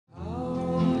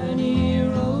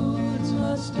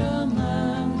must a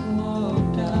man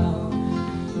walk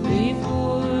down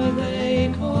before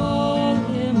they call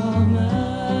him a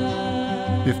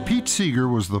man. If Pete Seeger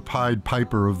was the Pied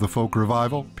Piper of the folk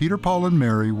revival, Peter, Paul, and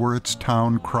Mary were its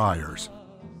town criers.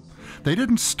 They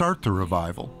didn't start the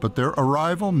revival, but their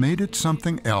arrival made it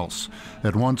something else,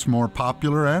 at once more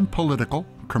popular and political,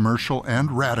 commercial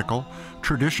and radical,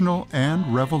 traditional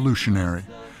and revolutionary.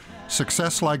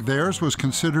 Success like theirs was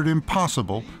considered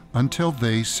impossible until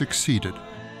they succeeded.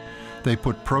 They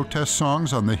put protest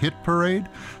songs on the hit parade,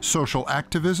 social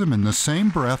activism in the same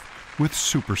breath with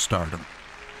superstardom.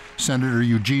 Senator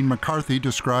Eugene McCarthy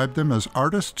described them as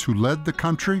artists who led the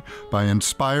country by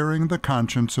inspiring the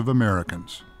conscience of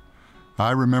Americans.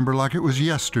 "I remember like it was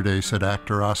yesterday," said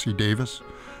actor Ossie Davis,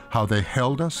 "how they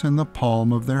held us in the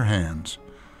palm of their hands.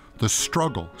 The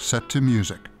struggle set to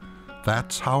music.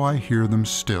 That's how I hear them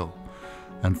still."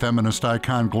 And feminist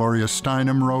icon Gloria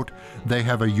Steinem wrote, "They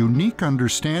have a unique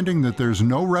understanding that there's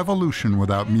no revolution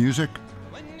without music,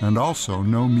 and also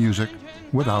no music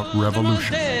without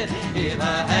revolution." If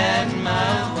I had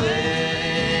my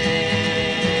way,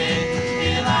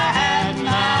 if I had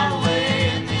my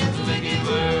way in this wicked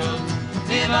world,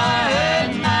 if I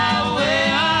had my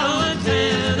way, I would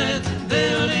tear this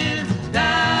building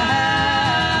down.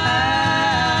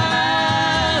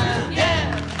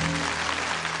 Yeah.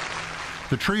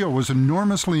 The trio was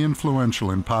enormously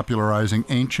influential in popularizing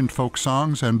ancient folk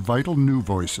songs and vital new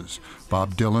voices: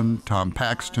 Bob Dylan, Tom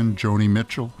Paxton, Joni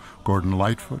Mitchell, Gordon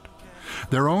Lightfoot.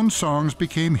 Their own songs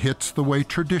became hits the way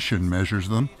tradition measures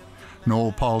them.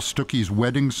 Noel Paul Stuckey's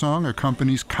wedding song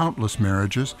accompanies countless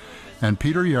marriages, and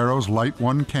Peter Yarrow's Light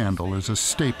One Candle is a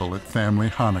staple at family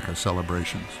Hanukkah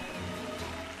celebrations.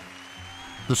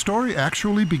 The story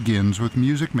actually begins with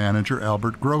music manager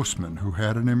Albert Grossman, who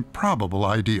had an improbable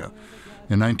idea.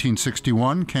 In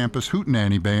 1961, campus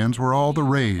hootenanny bands were all the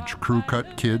rage,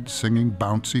 crew-cut kids singing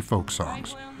bouncy folk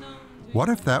songs. What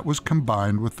if that was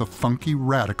combined with the funky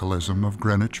radicalism of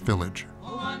Greenwich Village?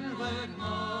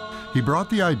 He brought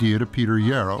the idea to Peter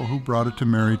Yarrow, who brought it to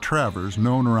Mary Travers,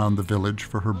 known around the village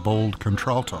for her bold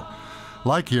contralto.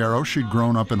 Like Yarrow, she'd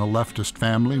grown up in a leftist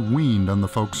family, weaned on the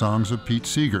folk songs of Pete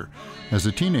Seeger. As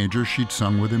a teenager, she'd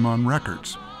sung with him on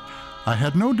records. "I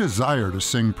had no desire to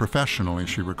sing professionally,"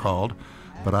 she recalled,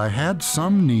 "but I had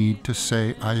some need to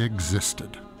say I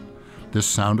existed." This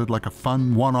sounded like a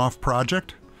fun one-off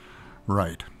project?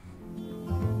 Right.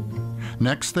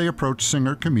 Next, they approached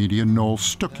singer-comedian Noel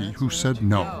Stuckey, who said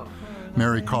no.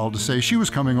 Mary called to say she was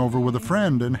coming over with a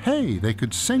friend, and hey, they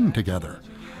could sing together.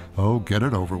 Oh, get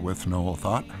it over with, Noel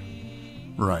thought.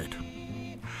 Right.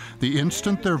 The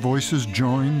instant their voices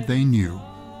joined, they knew.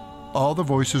 All the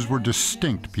voices were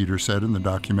distinct, Peter said in the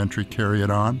documentary Carry It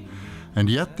On, and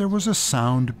yet there was a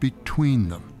sound between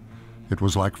them. It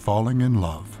was like falling in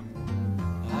love.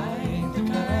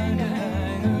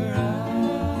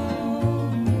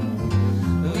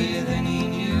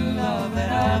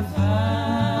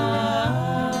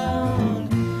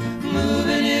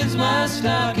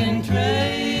 Stock and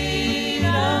trade,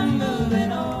 I'm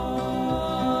moving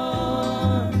on.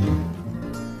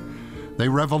 They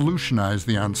revolutionized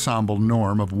the ensemble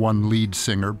norm of one lead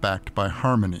singer backed by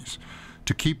harmonies.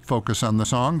 To keep focus on the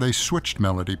song, they switched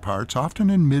melody parts, often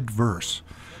in mid-verse.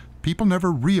 People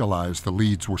never realized the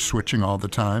leads were switching all the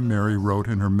time, Mary wrote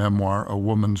in her memoir, A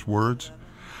Woman's Words.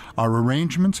 Our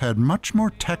arrangements had much more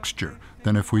texture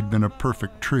than if we'd been a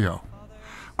perfect trio.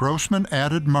 Grossman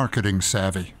added marketing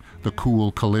savvy. The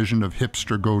cool collision of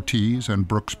hipster goatees and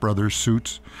Brooks Brothers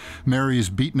suits, Mary's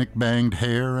beatnik-banged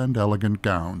hair and elegant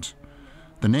gowns.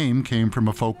 The name came from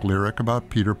a folk lyric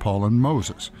about Peter, Paul, and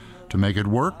Moses. To make it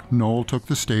work, Noel took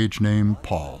the stage name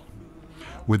Paul.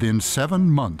 Within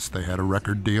 7 months, they had a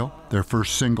record deal. Their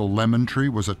first single, Lemon Tree,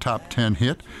 was a top 10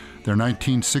 hit. Their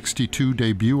 1962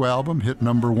 debut album hit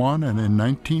 #1, and in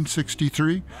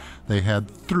 1963, they had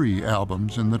 3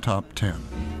 albums in the top 10.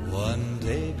 One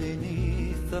day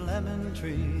beneath the lemon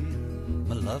tree,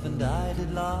 my love and I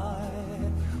did lie.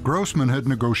 Grossman had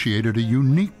negotiated a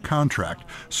unique contract,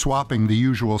 swapping the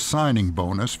usual signing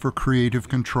bonus for creative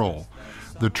control.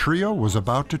 The trio was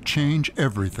about to change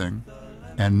everything,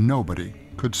 and nobody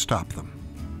could stop them.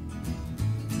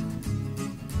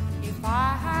 If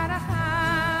I had a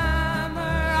hammer,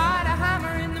 I'd a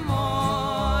hammer in the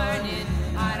morning,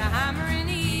 I'd a hammer in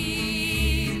the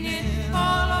evening,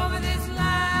 all over this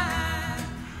land.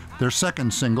 Their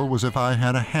second single was If I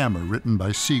Had a Hammer, written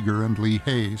by Seeger and Lee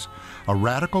Hayes, a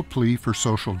radical plea for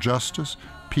social justice,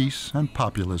 peace, and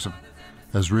populism.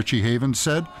 As Richie Havens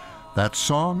said, that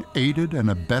song aided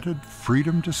and abetted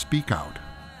freedom to speak out.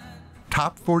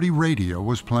 Top 40 radio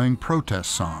was playing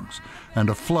protest songs, and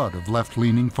a flood of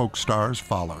left-leaning folk stars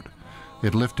followed.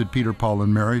 It lifted Peter, Paul,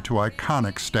 and Mary to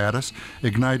iconic status,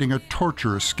 igniting a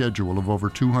torturous schedule of over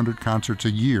 200 concerts a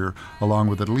year, along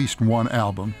with at least one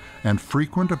album, and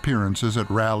frequent appearances at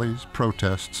rallies,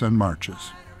 protests, and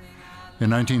marches. In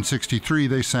 1963,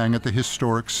 they sang at the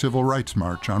historic Civil Rights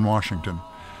March on Washington.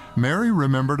 Mary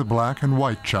remembered a black and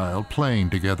white child playing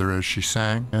together as she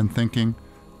sang and thinking,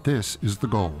 "This is the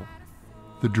goal,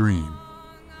 the dream,"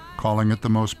 calling it the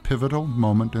most pivotal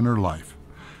moment in her life.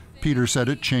 Peter said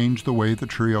it changed the way the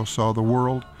trio saw the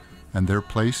world and their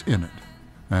place in it.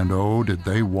 And oh, did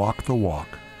they walk the walk,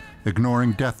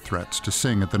 ignoring death threats to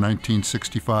sing at the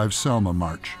 1965 Selma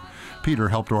March. Peter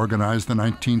helped organize the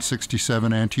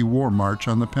 1967 anti-war march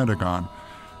on the Pentagon.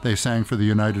 They sang for the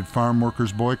United Farm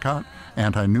Workers boycott,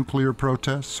 anti-nuclear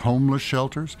protests, homeless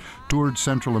shelters, toured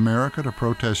Central America to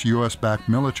protest U.S.-backed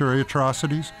military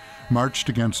atrocities, marched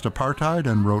against apartheid,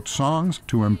 and wrote songs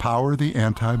to empower the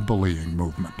anti-bullying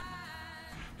movement.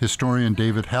 Historian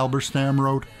David Halberstam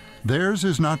wrote, "Theirs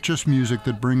is not just music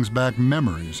that brings back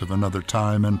memories of another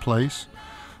time and place,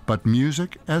 but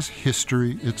music as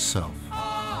history itself."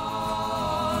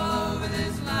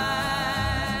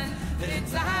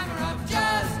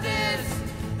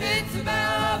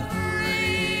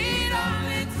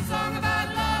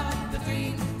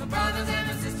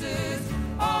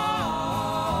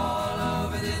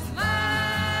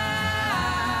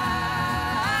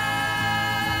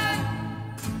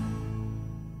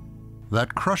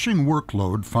 That crushing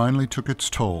workload finally took its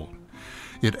toll.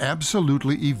 "It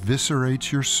absolutely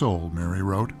eviscerates your soul," Mary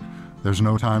wrote. "There's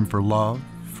no time for love,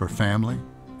 for family,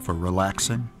 for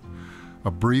relaxing."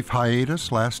 A brief hiatus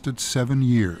lasted 7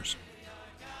 years.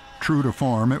 True to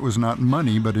form, it was not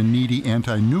money but a needy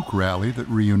anti-nuke rally that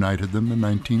reunited them in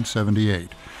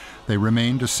 1978. They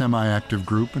remained a semi-active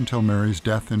group until Mary's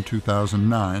death in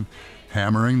 2009,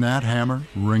 hammering that hammer,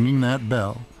 ringing that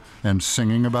bell, and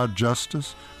singing about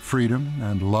justice, freedom,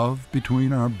 and love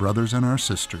between our brothers and our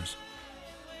sisters.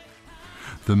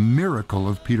 The miracle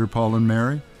of Peter, Paul, and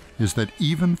Mary is that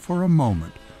even for a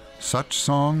moment, such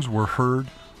songs were heard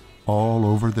all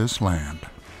over this land.